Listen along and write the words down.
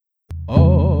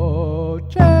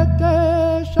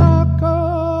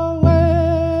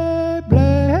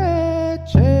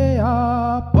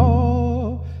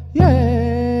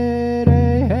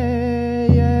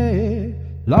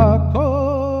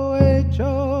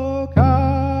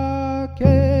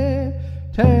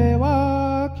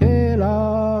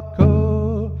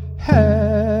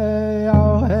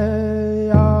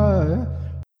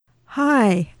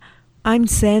I'm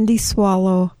Sandy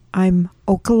Swallow. I'm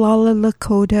Oglala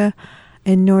Lakota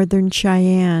and Northern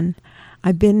Cheyenne.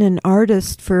 I've been an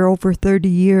artist for over 30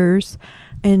 years,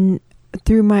 and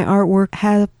through my artwork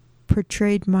have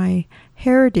portrayed my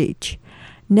heritage.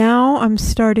 Now I'm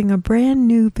starting a brand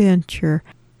new venture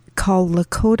called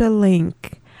Lakota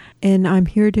Link, and I'm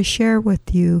here to share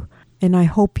with you, and I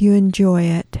hope you enjoy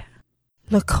it.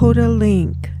 Lakota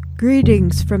Link.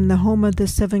 Greetings from the home of the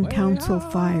Seven Council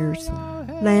Fires,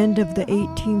 land of the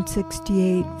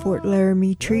 1868 Fort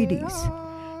Laramie treaties,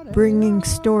 bringing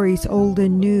stories old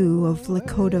and new of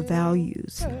Lakota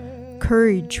values,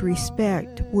 courage,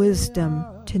 respect, wisdom,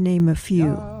 to name a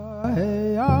few.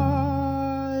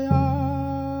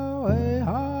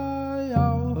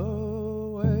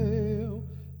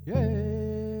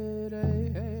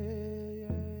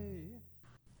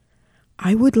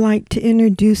 I would like to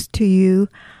introduce to you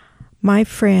my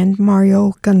friend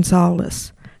Mario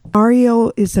Gonzalez.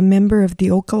 Mario is a member of the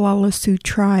Oglala Sioux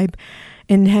tribe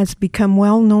and has become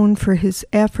well known for his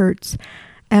efforts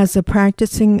as a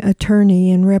practicing attorney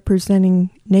in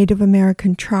representing Native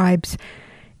American tribes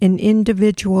in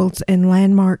individuals and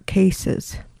landmark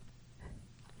cases.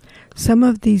 Some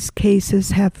of these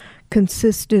cases have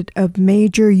consisted of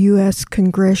major U.S.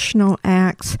 congressional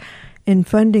acts and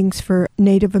fundings for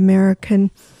Native American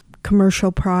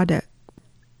commercial product.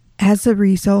 As a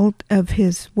result of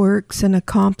his works and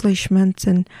accomplishments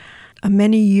and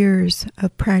many years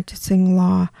of practicing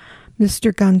law,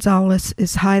 Mr. Gonzalez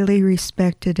is highly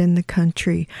respected in the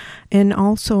country and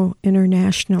also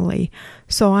internationally.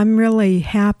 So I'm really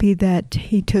happy that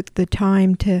he took the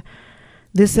time to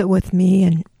visit with me.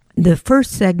 And the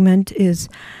first segment is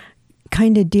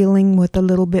kind of dealing with a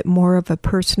little bit more of a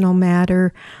personal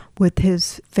matter with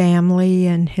his family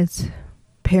and his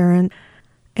parents.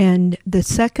 And the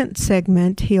second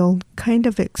segment, he'll kind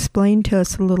of explain to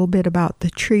us a little bit about the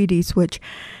treaties, which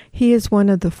he is one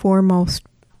of the foremost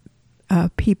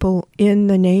people in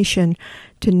the nation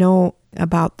to know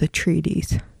about the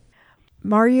treaties.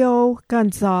 Mario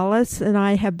Gonzalez and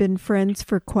I have been friends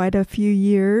for quite a few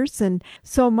years. And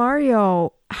so,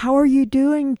 Mario, how are you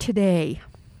doing today?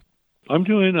 I'm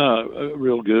doing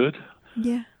real good.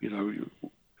 Yeah.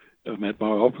 I'm at my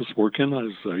office working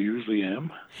as I usually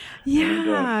am.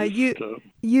 Yeah,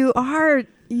 you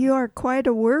are quite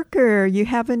a worker. You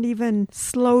haven't even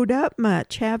slowed up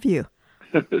much, have you?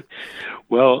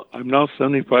 Well, I'm now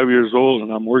 75 years old,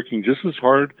 and I'm working just as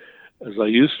hard as I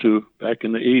used to back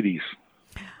in the 80s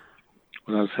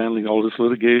when I was handling all this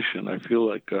litigation. I feel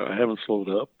like I haven't slowed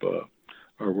up.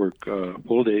 I work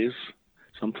full days,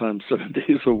 sometimes 7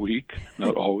 days a week,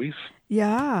 not always.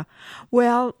 Yeah.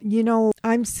 Well,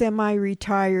 I'm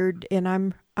semi-retired and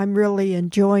I'm really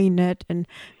enjoying it. And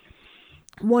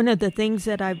one of the things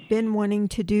that I've been wanting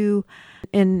to do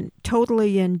and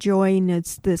totally enjoying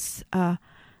is this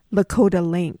Lakota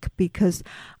Link, because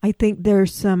I think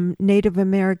there's some Native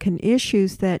American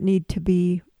issues that need to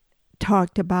be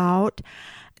talked about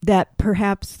that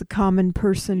perhaps the common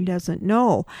person doesn't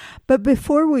know. But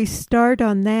before we start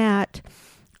on that,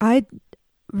 I'd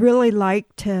really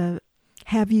like to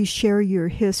have you share your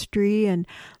history and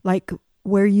like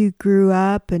where you grew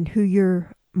up and who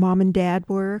your mom and dad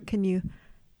were. Can you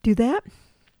do that?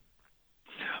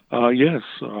 Yes.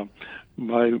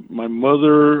 My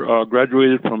mother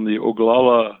graduated from the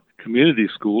Oglala Community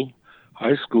School,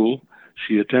 high school.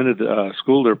 She attended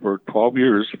school there for 12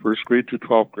 years, first grade to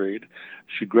 12th grade.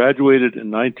 She graduated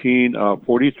in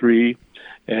 1943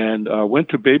 and went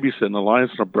to babysit in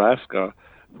Alliance, Nebraska,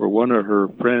 for one of her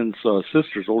friend's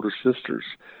sisters, older sisters.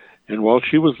 And while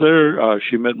she was there,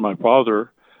 she met my father,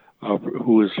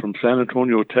 who is from San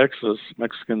Antonio, Texas,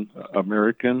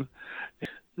 Mexican-American.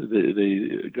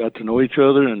 They got to know each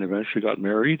other and eventually got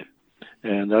married.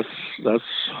 And that's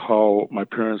how my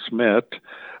parents met.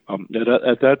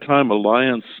 At that time,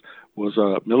 Alliance was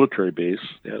a military base.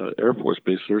 They had an Air Force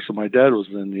base there. So my dad was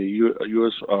in the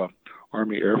U.S.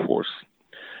 Army Air Force.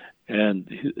 And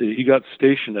he got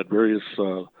stationed at various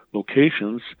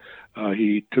locations.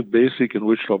 He took basic in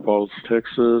Wichita Falls,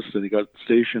 Texas, and he got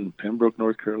stationed in Pembroke,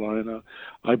 North Carolina,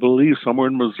 I believe somewhere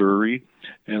in Missouri,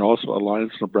 and also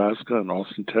Alliance, Nebraska, and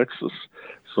Austin, Texas.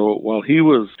 So while he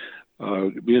was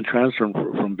being transferred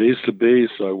from base to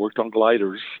base, I worked on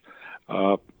gliders.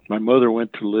 My mother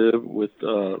went to live with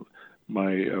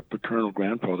my paternal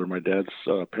grandfather, my dad's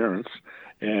parents,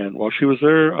 and while she was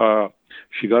there,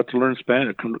 she got to learn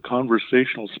Spanish,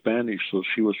 conversational Spanish, so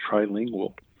she was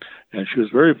trilingual. And she was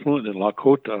very fluent in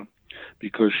Lakota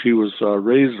because she was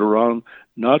raised around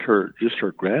not just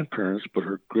her grandparents, but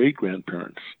her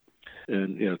great-grandparents.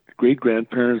 And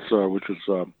great-grandparents, which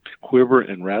was Quiver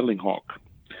and Rattling Hawk.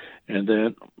 And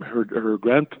then her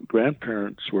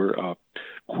grandparents were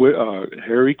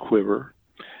Harry Quiver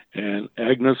and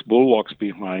Agnes Bullock's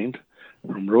behind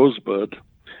from Rosebud.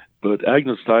 But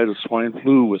Agnes died of swine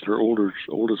flu with her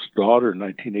oldest daughter in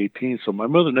 1918. So my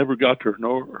mother never got to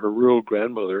know her real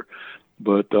grandmother.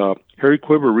 But Harry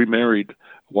Quiver remarried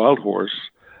Wild Horse,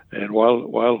 and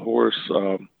Wild Horse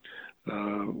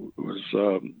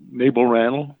was Mabel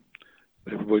Rannell.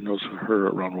 Everybody knows her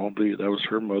around Wombly. That was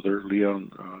her mother,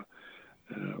 Leon,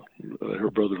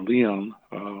 her brother Leon.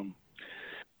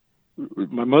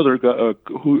 My mother got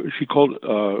who she called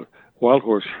Wild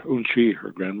Horse Unchi, her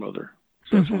grandmother.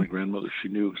 So that's the only grandmother she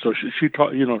knew. So she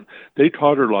taught, they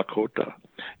taught her Lakota.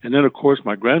 And then, of course,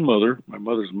 my grandmother, my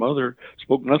mother's mother,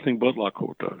 spoke nothing but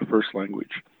Lakota, the first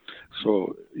language.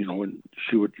 So, when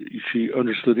she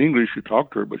understood English, you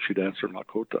talked to her, but she'd answer in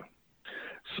Lakota.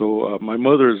 So my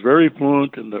mother is very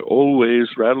fluent in the old ways,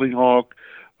 Rattling Hawk,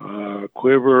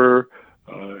 Quiver.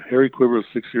 Harry Quiver was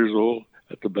 6 years old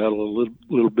at the Battle of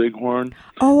Little Bighorn.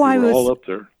 Oh, all up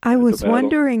there. I was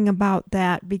wondering about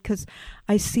that because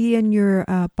I see in your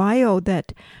bio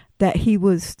that he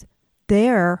was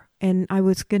there, and I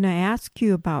was going to ask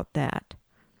you about that.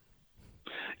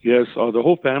 Yes, the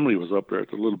whole family was up there at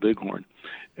the Little Bighorn,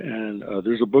 and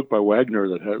there's a book by Wagner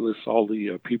that lists all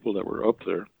the people that were up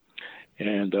there,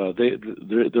 and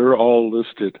they're all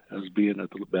listed as being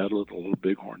at the Battle of the Little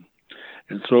Bighorn.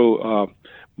 And so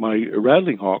my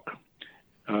Rattling Hawk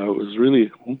was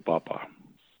really Humpapa,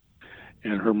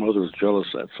 and her mother was jealous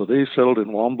of that. So they settled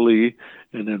in Wombly,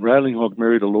 and then Rattling Hawk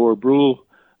married a Lower Brule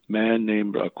man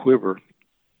named Quiver.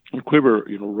 And Quiver,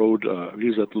 rode, he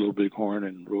was at the Little Bighorn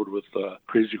and rode with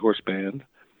Crazy Horse Band.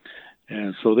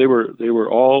 And so they were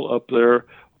all up there,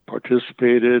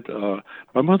 participated.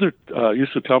 My mother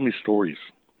used to tell me stories,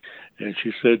 and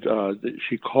she said that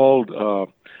she called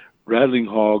Rattling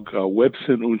Hawk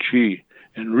Webson Unchi.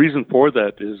 And the reason for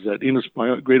that is that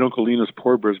my great uncle Enos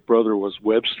Poorbear's brother was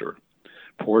Webster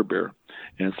Poorbear,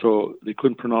 and so they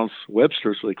couldn't pronounce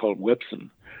Webster, so they called him Webson.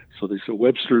 So they said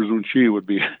Webster's Unchi would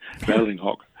be Rattling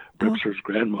Hawk. Webster's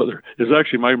grandmother is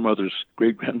actually my mother's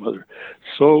great grandmother.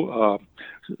 So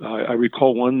I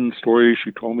recall one story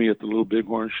she told me at the Little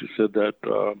Bighorn. She said that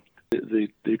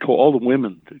they told all the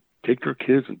women to take their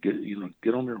kids and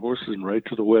get on their horses and ride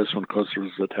to the west when Custer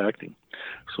was attacking.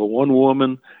 So one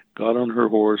woman got on her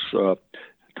horse,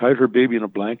 tied her baby in a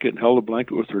blanket, and held the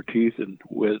blanket with her teeth, and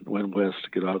went west to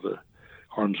get out of the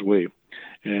harm's way.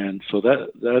 And so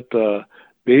that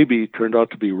baby turned out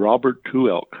to be Robert Two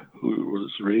Elk, who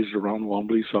was raised around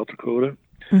Wombly, South Dakota,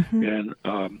 and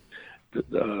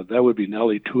that would be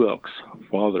Nellie Two Elk's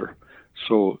father.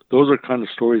 So those are kind of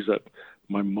stories that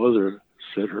my mother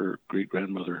said her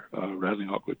great-grandmother, Rattling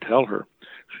Hawk, would tell her.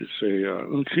 She'd say,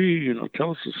 Unchi,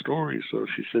 tell us the story. So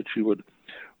she said she would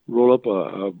roll up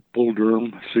a Bull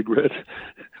Durham cigarette,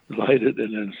 light it,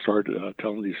 and then start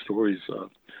telling these stories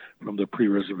from the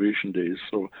pre-reservation days.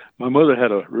 So my mother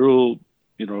had a real,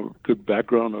 good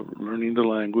background of learning the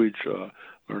language,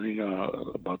 learning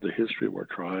about the history of our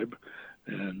tribe,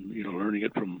 and, learning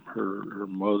it from her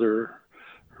mother,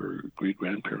 her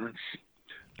great-grandparents.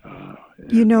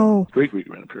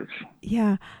 Great-great-grandparents.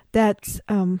 Yeah, that's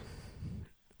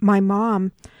my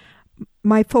mom.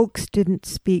 My folks didn't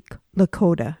speak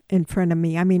Lakota in front of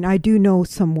me. I mean, I do know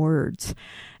some words.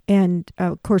 And,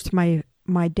 of course, my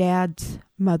dad's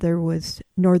mother was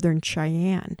Northern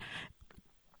Cheyenne.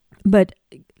 But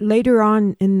later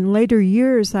on, in later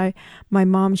years, my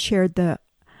mom shared the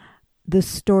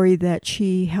story that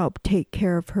she helped take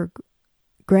care of her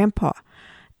grandpa.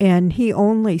 And he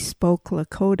only spoke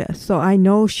Lakota. So I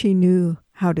know she knew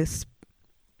how to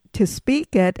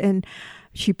speak it, and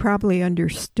she probably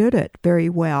understood it very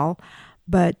well,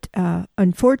 but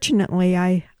unfortunately,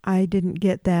 I didn't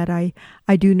get that. I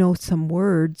do know some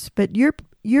words, but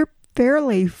you're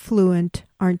fairly fluent,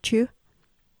 aren't you?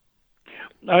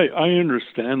 I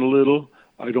understand a little.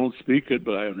 I don't speak it,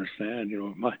 but I understand.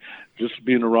 Just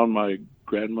being around my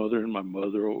grandmother and my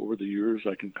mother over the years,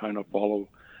 I can kind of follow,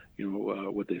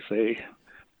 what they say.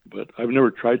 But I've never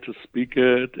tried to speak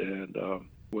it, and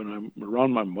when I'm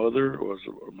around my mother, or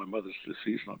my mother's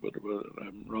deceased now, but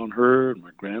I'm around her and my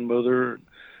grandmother,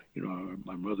 and,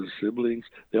 my mother's siblings,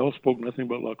 they all spoke nothing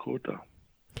but Lakota.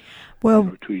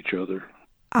 Well, to each other.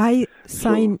 I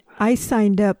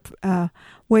signed up,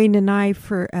 Wayne and I,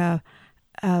 for a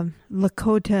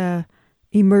Lakota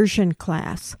immersion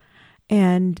class,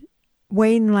 and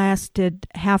Wayne lasted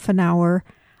half an hour.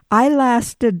 I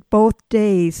lasted both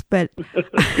days, but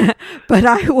but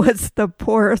I was the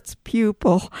poorest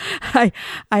pupil. I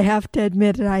have to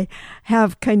admit I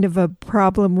have kind of a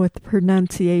problem with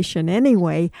pronunciation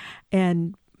anyway,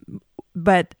 and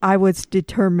but I was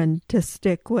determined to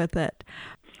stick with it.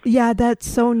 Yeah, that's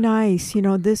so nice.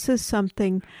 This is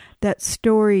something, that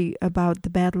story about the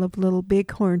Battle of Little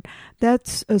Bighorn,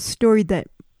 that's a story that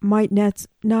might not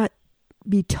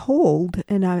be told.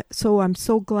 And so I'm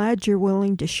so glad you're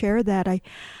willing to share that.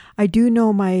 I do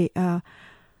know my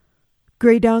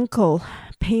great uncle,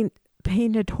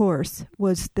 Painted Horse,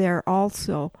 was there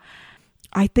also.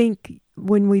 I think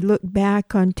when we look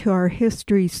back onto our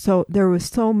history, so there was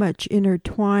so much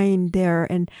intertwined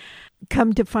there, and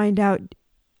come to find out,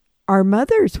 our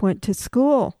mothers went to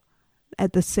school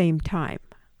at the same time.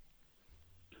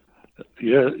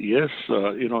 Yeah, yes,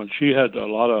 and she had a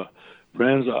lot of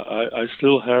friends. I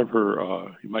still have her.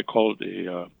 You might call it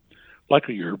a like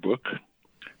a yearbook,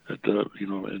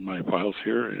 in my files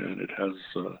here, and it has,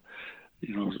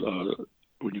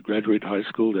 when you graduate high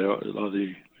school, a lot of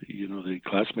the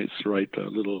classmates write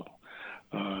little,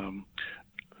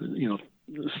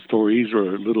 stories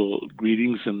or little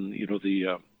greetings, and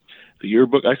the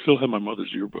yearbook. I still have my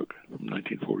mother's yearbook from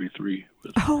 1943.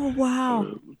 With, oh,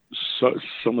 wow.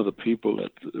 Some of the people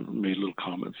that made little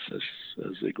comments as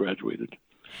they graduated.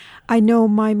 I know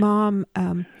my mom,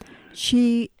 and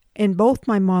both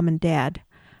my mom and dad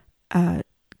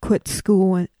quit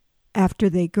school after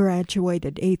they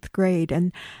graduated 8th grade.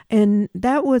 And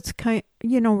that was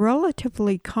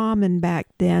relatively common back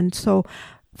then. So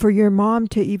for your mom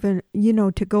to even,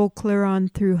 to go clear on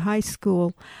through high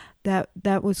school,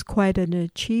 that was quite an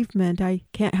achievement. I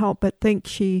can't help but think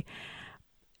she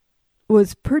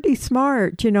was pretty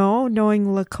smart, knowing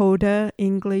Lakota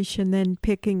English and then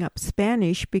picking up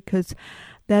Spanish, because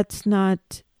that's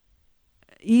not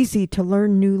easy to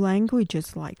learn new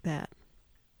languages like that.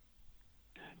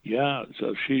 Yeah,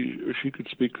 so she could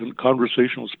speak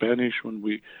conversational Spanish when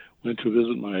we went to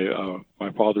visit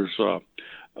my father's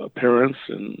parents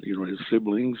and his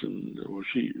siblings, and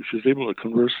she was able to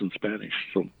converse in Spanish.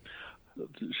 So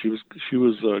she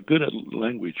was good at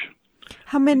language.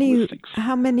 How many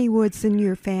was in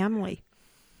your family?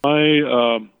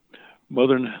 My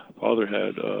mother and father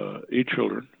had 8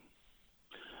 children.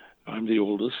 I'm the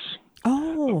oldest.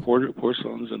 Oh, 4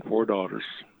 sons and 4 daughters.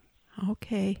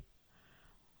 Okay.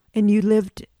 And you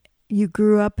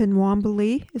grew up in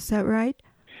Wambelee, is that right?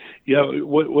 Yeah,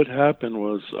 what happened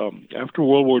was, after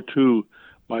World War II,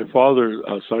 my father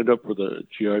signed up for the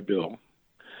GI Bill.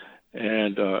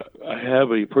 And I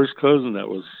have a first cousin that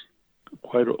was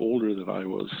quite older than I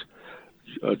was,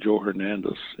 Joe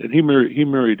Hernandez. And he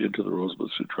married into the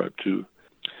Rosebud Sioux tribe too,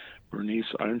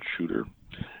 Bernice Ironshooter.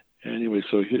 Anyway,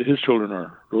 so his children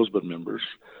are Rosebud members.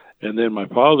 And then my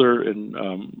father and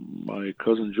my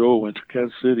cousin Joe went to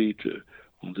Kansas City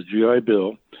on the GI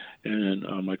Bill, and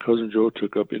my cousin Joe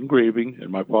took up engraving, and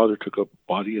my father took up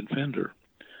body and fender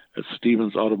at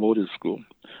Stevens Automotive School.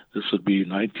 This would be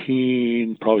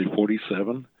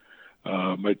 1947.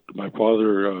 My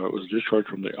father was discharged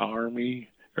from the Army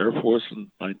Air Force in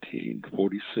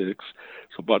 1946.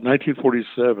 So about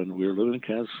 1947, we were living in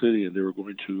Kansas City, and they were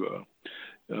going to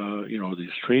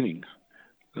these training.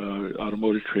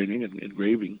 Automotive training and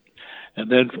engraving. And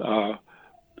then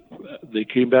they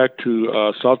came back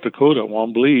to South Dakota,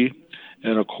 Wambelee,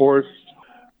 and of course,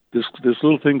 this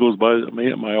little thing goes by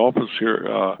my office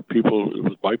here, people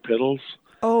with bipedals.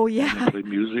 Oh, yeah. Play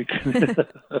music.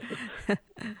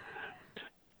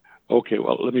 Okay,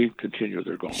 well, let me continue.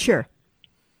 They're going. Sure.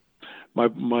 My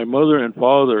mother and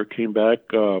father came back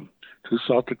to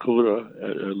South Dakota,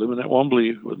 living at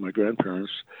Wambelee with my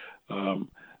grandparents.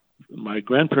 My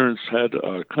grandparents had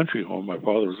a country home. My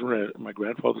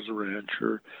grandfather's a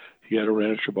rancher. He had a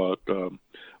ranch about 7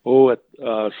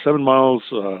 miles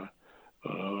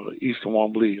east of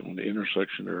Wambelee on the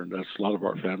intersection there, and that's a lot of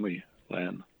our family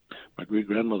land. My great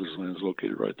grandmother's land is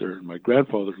located right there. And my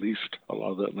grandfather leased a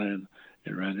lot of that land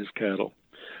and ran his cattle.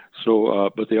 So,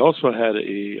 but they also had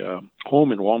a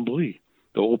home in Wambelee,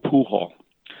 the old pool hall.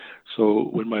 So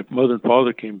when my mother and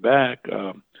father came back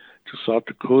to South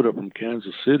Dakota from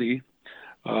Kansas City,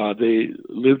 they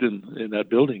lived in that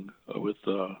building with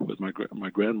my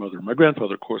grandmother. My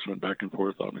grandfather, of course, went back and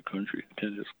forth out in the country,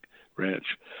 attended his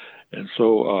ranch, and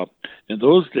so in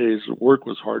those days, work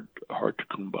was hard to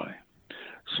come by.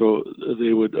 So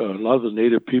they would a lot of the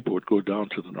native people would go down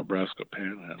to the Nebraska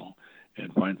Panhandle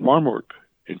and find farm work,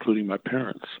 including my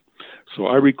parents. So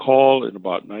I recall in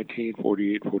about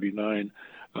 1948, 49.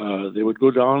 They would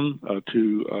go down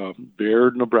to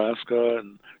Baird, Nebraska,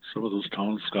 and some of those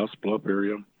towns, Scotts Bluff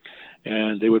area,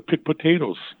 and they would pick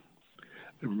potatoes.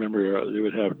 I remember they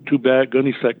would have 2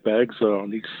 gunny sack bags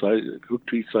on each side, hooked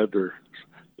to each side of their,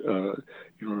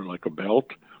 like a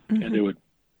belt, mm-hmm. And they would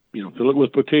fill it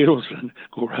with potatoes and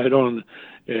go right on.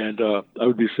 And I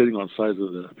would be sitting on sides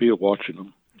of the field watching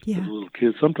them as a little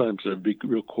kid. Sometimes it'd be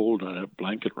real cold and I'd have a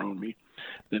blanket around me.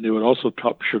 Then they would also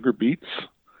top sugar beets.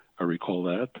 I recall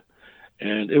that.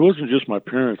 And it wasn't just my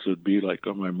parents. It would be like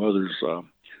my mother's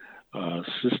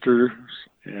sisters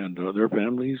and their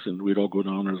families, and we'd all go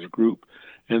down as a group.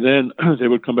 And then they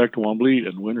would come back to Wambly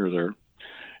and winter there.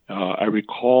 I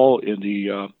recall in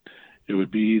the it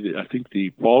would be I think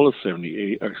the fall of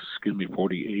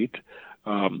 48.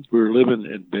 We were living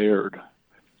in Baird,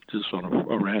 just on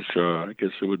a ranch. I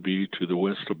guess it would be to the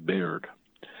west of Baird,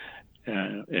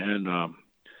 and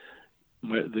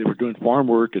they were doing farm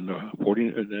work in the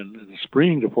and then in the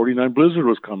spring the 49 blizzard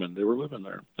was coming. They were living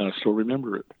there, and I still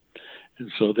remember it. And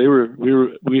so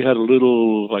we had a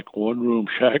little like one room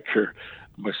shack here.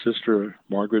 My sister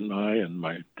Margaret and I and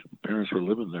my parents were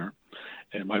living there,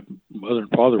 and my mother and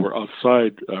father were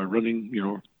outside running,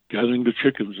 gathering the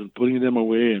chickens and putting them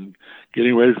away and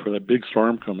getting ready for that big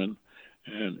storm coming.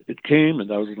 And it came, and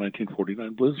that was the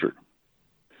 1949 blizzard.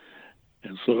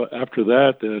 And so after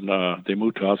that, then they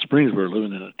moved to Hot Springs. We were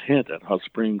living in a tent at Hot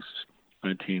Springs,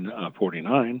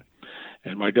 1949.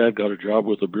 And my dad got a job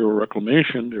with the Bureau of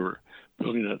Reclamation. They were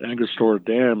building an Angostura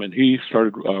Dam, and he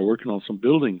started working on some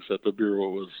buildings that the Bureau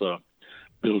was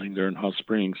building there in Hot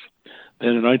Springs. Then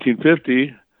in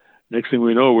 1950, next thing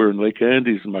we know, we're in Lake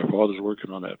Andes, and my father's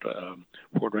working on that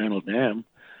Fort Randall Dam.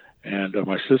 And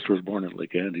my sister was born in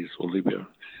Lake Andes, Olivia,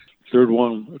 third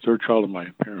child of my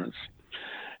parents.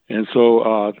 And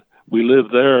so we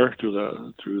lived there through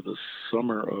the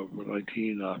summer of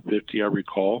 1950, I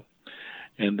recall.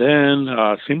 And then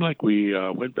it seemed like we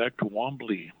went back to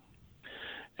Wambly.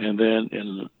 And then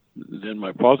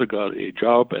my father got a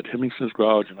job at Hemingson's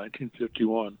Garage in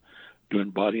 1951 doing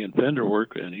body and fender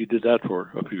work, and he did that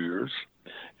for a few years.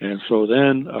 And so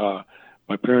then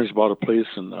my parents bought a place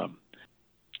in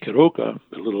Quiroga,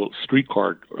 a little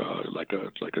streetcar, like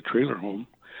a trailer home.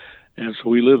 And so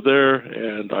we lived there,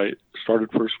 and I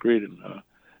started first grade in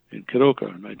Quiroga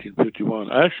in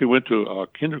 1951. I actually went to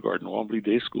kindergarten, Wambly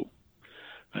Day School,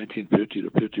 1950 to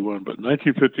 51. But in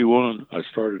 1951, I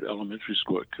started elementary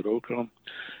school at Quiroga,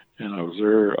 and I was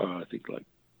there, I think, like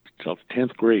till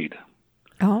 10th grade.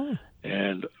 Oh.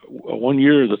 And one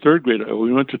year, the third grade,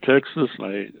 we went to Texas, and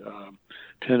I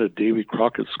attended Davy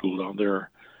Crockett School down there.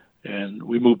 And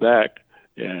we moved back,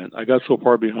 and I got so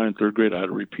far behind third grade, I had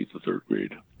to repeat the third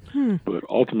grade. But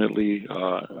ultimately,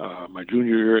 my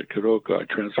junior year at Quiroga, I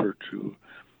transferred to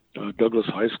Douglas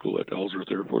High School at Ellsworth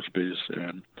Air Force Base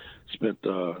and spent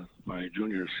my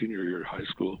junior and senior year at high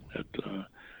school at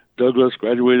Douglas,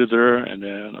 graduated there, and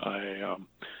then I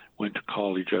went to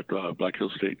college at Black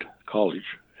Hills State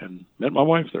College and met my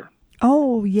wife there.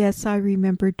 Oh, yes, I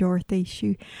remember Dorothy.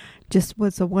 She just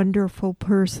was a wonderful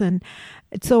person.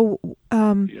 So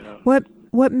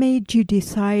what made you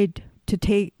decide to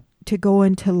go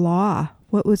into law?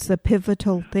 What was the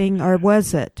pivotal thing, or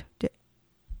was it?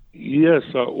 Yes,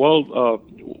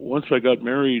 once I got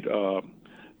married,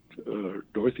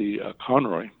 Dorothy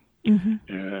Conroy, and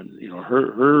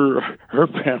her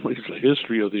family's the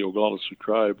history of the Oglala Sioux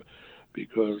tribe,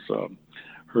 because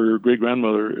her great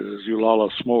grandmother is Eulala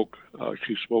Smoke,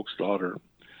 Chief Smoke's daughter,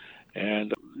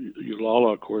 and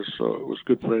Eulala, of course, was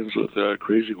good friends with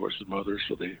Crazy Horse's mother,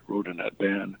 so they rode in that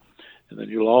band. And then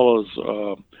Eulala's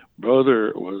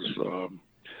brother was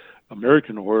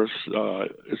American Horse.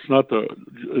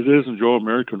 It isn't Joe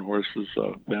American Horse's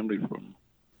family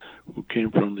who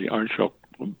came from the Iron Shell,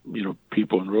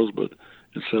 people in Rosebud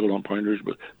and settled on Pine Ridge.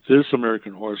 But this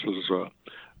American Horse was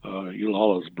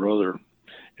Eulala's brother,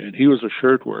 and he was a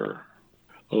shirt wearer,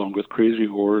 along with Crazy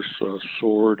Horse,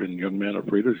 Sword, and Young Man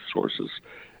Afraid of His Horses.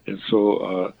 And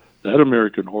so that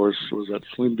American Horse was at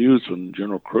Slim Buttes when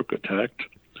General Crook attacked,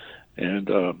 and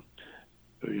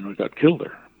got killed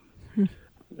there.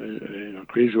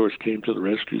 Crazy Horse came to the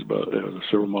rescue about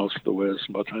several miles to the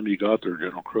west. By the time he got there,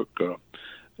 General Crook,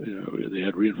 they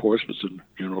had reinforcements, and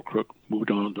General Crook moved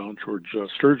on down towards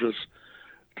Sturgis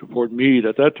to Fort Meade.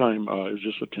 At that time, it was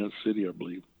just a tent city, I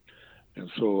believe. And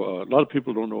so a lot of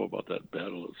people don't know about that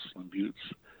battle at Slim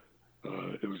Buttes.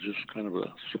 It was just kind of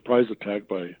a surprise attack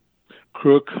by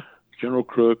Crook, General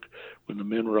Crook, when the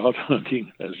men were out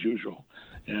hunting as usual.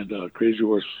 And Crazy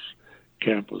Horse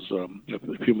camp was a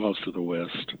few miles to the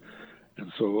west. And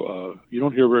so you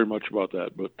don't hear very much about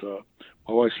that, but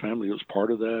my wife's family was part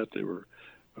of that. They were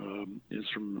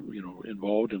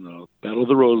involved in the Battle of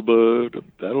the Rosebud, the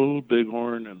Battle of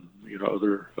Bighorn, and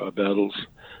other battles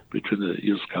between the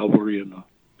U.S. Cavalry and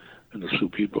the Sioux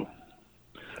people.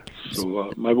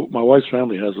 So my wife's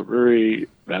family has a very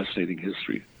fascinating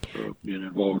history of being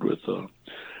involved with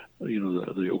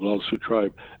the Oglala Sioux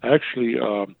tribe. Actually,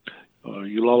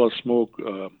 Eulala Smoke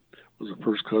was a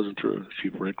first cousin to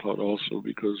Chief Red Cloud also,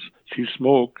 because Chief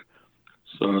Smoke's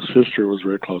sister was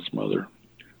Red Cloud's mother.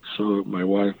 So my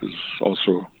wife is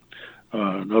also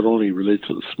not only related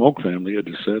to the Smoke family, a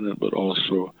descendant, but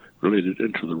also related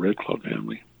into the Red Cloud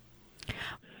family.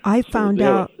 I found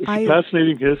out. It's a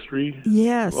fascinating history.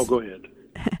 Yes. Oh, go ahead.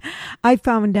 I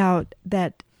found out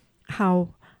that how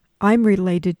I'm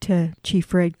related to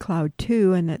Chief Red Cloud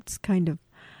too, and it's kind of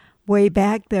way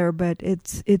back there, but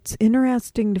it's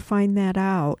interesting to find that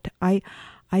out. I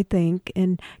think.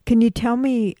 And can you tell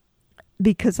me,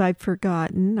 because I've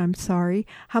forgotten, I'm sorry,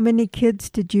 how many kids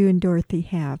did you and Dorothy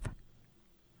have?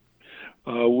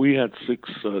 We had 6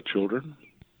 children.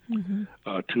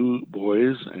 Mm-hmm. 2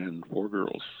 boys and 4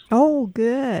 girls. Oh,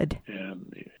 good.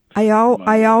 And I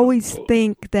always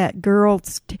think that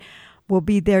girls will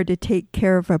be there to take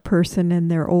care of a person in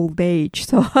their old age.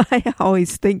 So I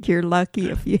always think you're lucky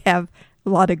if you have a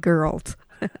lot of girls.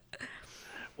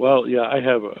 Well, yeah, I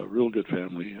have a real good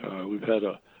family. We've had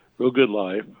a real good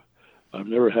life. I've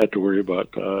never had to worry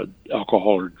about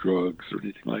alcohol or drugs or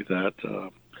anything like that.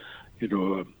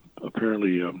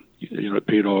 Apparently, it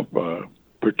paid off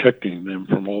protecting them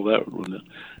from all that when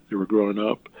they were growing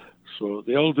up. So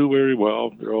they all do very well.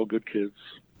 They're all good kids,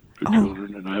 good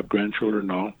children, and I have grandchildren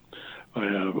now. I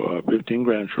have 15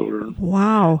 grandchildren.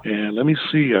 Wow. And let me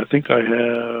see, I think I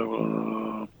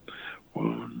have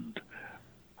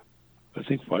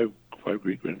five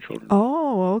great-grandchildren.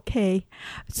 Oh, okay.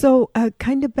 So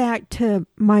kind of back to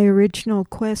my original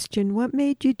question, what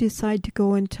made you decide to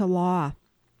go into law?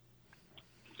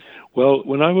 Well,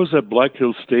 when I was at Black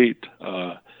Hills State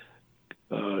at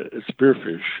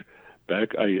Spearfish,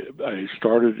 I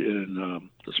started in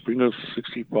the spring of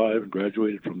 '65 and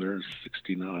graduated from there in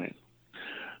 '69.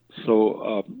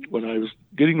 So when I was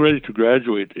getting ready to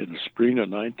graduate in the spring of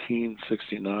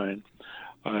 1969,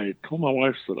 I told my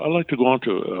wife that I'd like to go on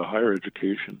to higher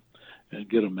education and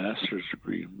get a master's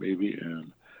degree, maybe.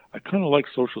 And I kind of like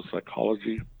social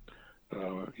psychology.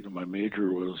 My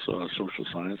major was social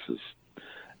sciences.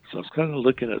 So I was kind of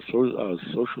looking at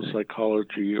social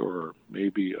psychology or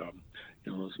maybe,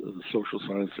 the social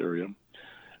science area.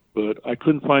 But I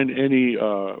couldn't find any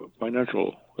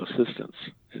financial assistance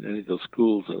in any of those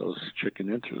schools that I was checking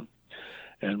into.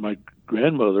 And my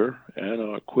grandmother,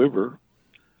 Anna Quiver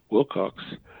Wilcox,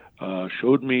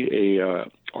 showed me a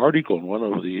article in one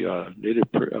of the native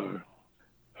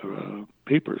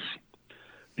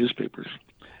newspapers,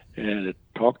 and it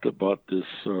talked about this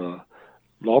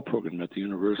law program at the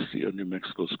University of New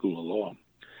Mexico School of Law.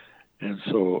 And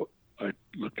so I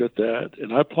looked at that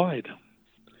and I applied.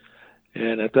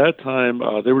 And at that time,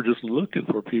 they were just looking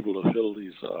for people to fill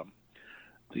these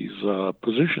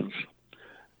positions.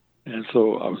 And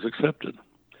so I was accepted.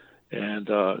 And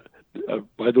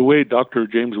by the way, Dr.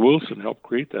 James Wilson helped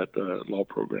create that law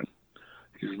program.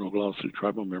 He's an Oglala Sioux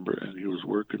tribal member, and he was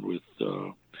working with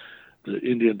the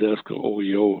Indian desk of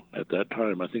OEO at that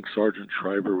time. I think Sergeant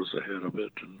Schreiber was the head of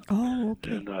it.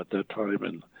 And at that time,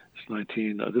 and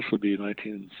it's this would be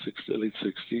 1960, late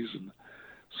 60s. And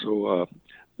so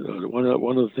one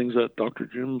of the things that Dr.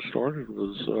 Jim started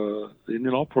was the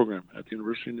Indian Law program at the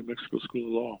University of New Mexico School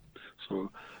of Law.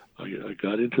 So I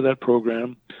got into that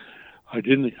program. I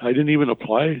didn't even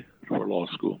apply for law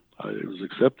school. I was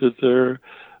accepted there,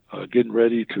 getting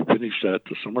ready to finish the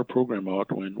summer program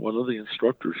out when one of the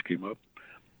instructors came up,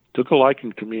 took a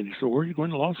liking to me, and he said, "Where are you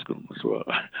going to law school?" I said, "Well,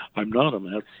 I'm not. I'm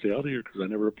going to have to stay out of here because I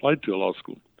never applied to a law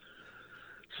school."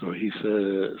 So he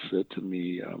said to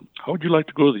me, "How would you like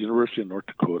to go to the University of North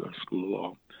Dakota School of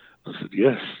Law?" I said,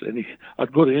 "Yes,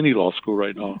 I'd go to any law school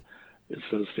right now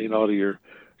instead of staying out of here."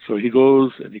 So he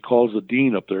goes and he calls the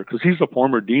dean up there, because he's a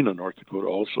former dean of North Dakota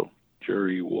also,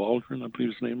 Jerry Waldron, I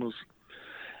believe his name was.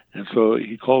 And so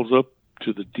he calls up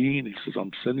to the dean. He says,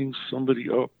 "I'm sending somebody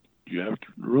up. You have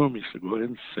room." He said, "Go ahead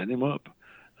and send him up."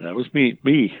 And that was me.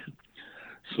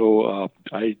 So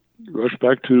I rushed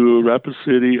back to Rapid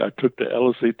City. I took the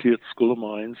LSAT at the School of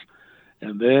Mines.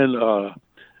 And then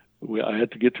I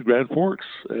had to get to Grand Forks.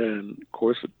 And, of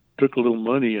course, it took a little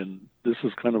money. And this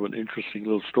is kind of an interesting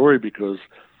little story, because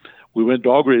we went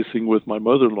dog racing with my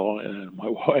mother-in-law and my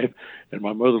wife, and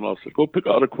my mother-in-law said, "Go pick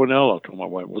out a Cornell." I told my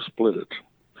wife, "We'll split it."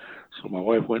 So my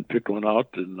wife went and picked one out,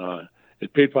 and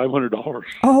it paid $500.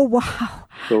 Oh, wow.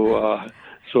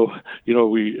 So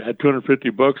we had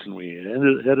 $250, and we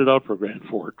headed out for Grand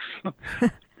Forks.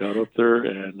 Got up there,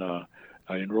 and I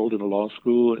enrolled in a law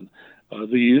school, and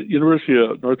the University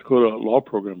of North Dakota Law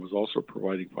Program was also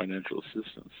providing financial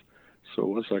assistance. So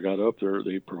once I got up there,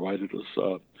 they provided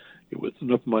us with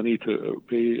enough money to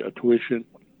pay a tuition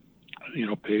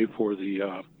pay for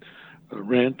the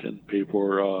rent and pay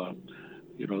for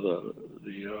the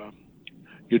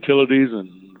utilities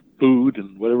and food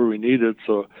and whatever we needed.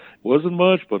 So it wasn't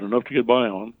much, but enough to get by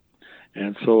on.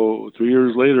 And so 3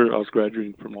 years later, I was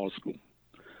graduating from law school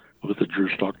with a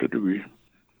Juris Doctor degree.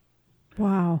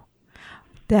 Wow.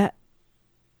 That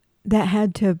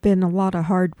had to have been a lot of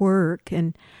hard work.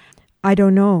 And I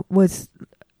don't know, was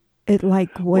it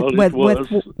like with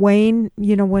Wayne?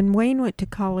 When Wayne went to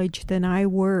college, then I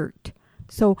worked.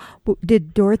 So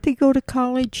did Dorothy go to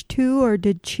college too, or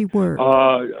did she work?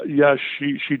 Yeah,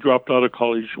 she dropped out of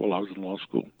college while I was in law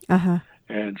school. Uh-huh.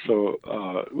 And so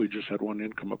we just had one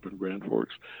income up in Grand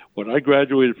Forks. When I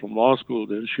graduated from law school,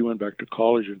 then she went back to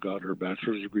college and got her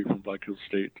bachelor's degree from Black Hills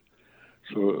State.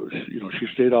 So, she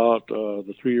stayed out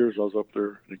the 3 years I was up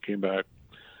there and came back.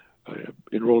 I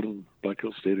enrolled in Black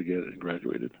Hills State again and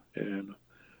graduated. And I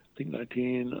think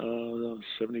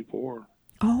 1974.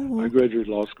 Oh. I graduated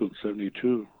law school in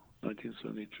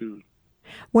 1972.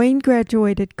 Wayne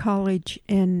graduated college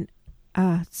in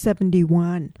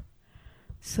 71.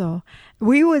 So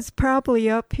we was probably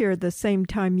up here the same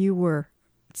time you were,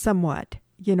 somewhat,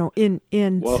 in Well,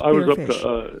 Spearfish. I was up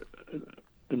to,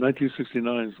 in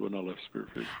 1969 is when I left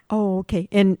Spearfish. Oh, okay.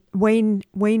 And Wayne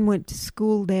went to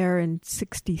school there in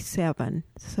 67.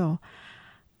 So,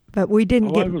 but we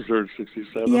didn't I was there in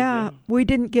 67. Yeah, we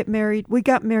didn't get married. We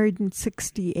got married in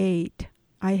 68.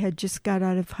 I had just got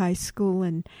out of high school,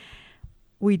 and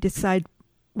we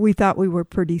thought we were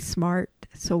pretty smart,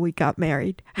 so we got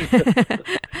married.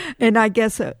 And I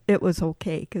guess it was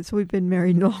okay, because we've been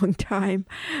married a long time.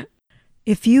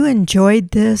 If you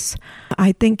enjoyed this,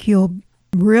 I think you'll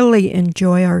really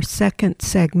enjoy our second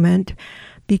segment,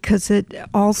 because it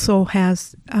also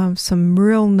has some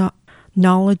real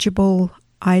knowledgeable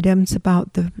items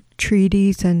about the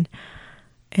treaties and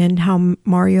how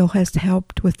Mario has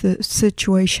helped with the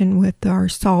situation with our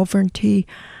sovereignty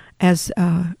as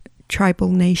tribal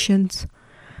nations.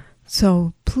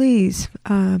 So please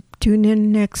tune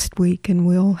in next week and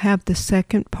we'll have the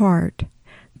second part.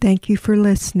 Thank you for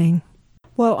listening.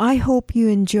 Well, I hope you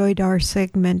enjoyed our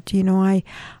segment. I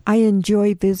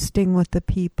enjoy visiting with the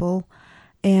people.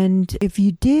 And if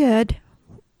you did,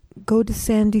 go to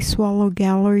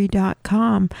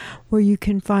sandyswallowgallery.com, where you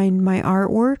can find my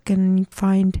artwork and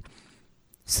find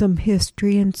some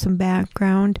history and some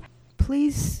background.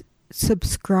 Please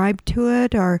subscribe to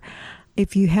it, or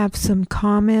if you have some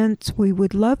comments, we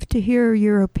would love to hear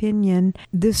your opinion.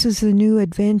 This is a new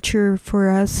adventure for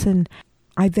us, and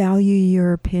I value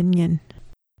your opinion.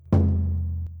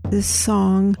 This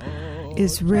song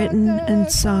is written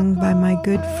and sung by my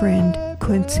good friend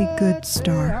Quincy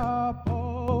Goodstar.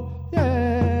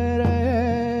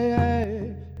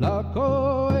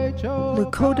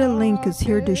 Lakota Link is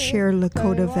here to share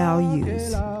Lakota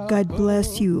values. God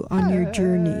bless you on your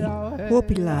journey.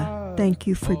 Wopila, thank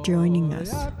you for joining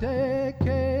us.